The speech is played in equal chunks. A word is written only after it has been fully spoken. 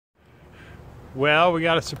Well, we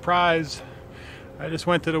got a surprise. I just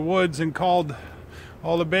went to the woods and called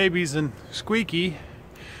all the babies, and Squeaky,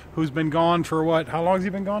 who's been gone for what? How long has he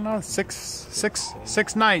been gone now?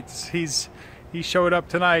 Six nights. He showed up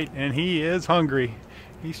tonight, and he is hungry.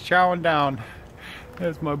 He's chowing down.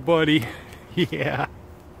 That's my buddy. Yeah.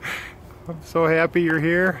 I'm so happy you're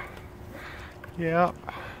here. Yeah.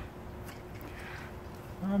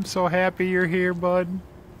 I'm so happy you're here, bud.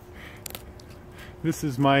 This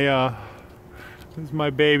is my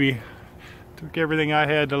baby. Took everything I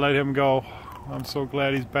had to let him go. I'm so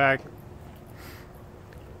glad he's back.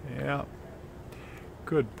 Yeah.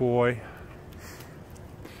 Good boy.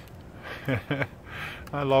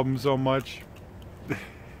 I love him so much.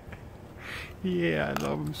 Yeah, I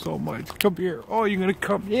love him so much. Come here. Oh, you're gonna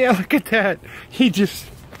come. Yeah, look at that. He just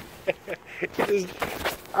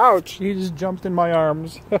ouch, he just jumped in my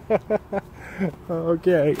arms.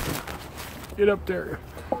 Okay. Get up there.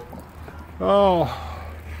 Oh.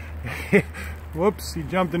 Whoops, he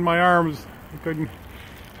jumped in my arms. I couldn't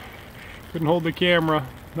hold the camera.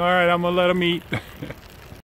 All right, I'm gonna let him eat.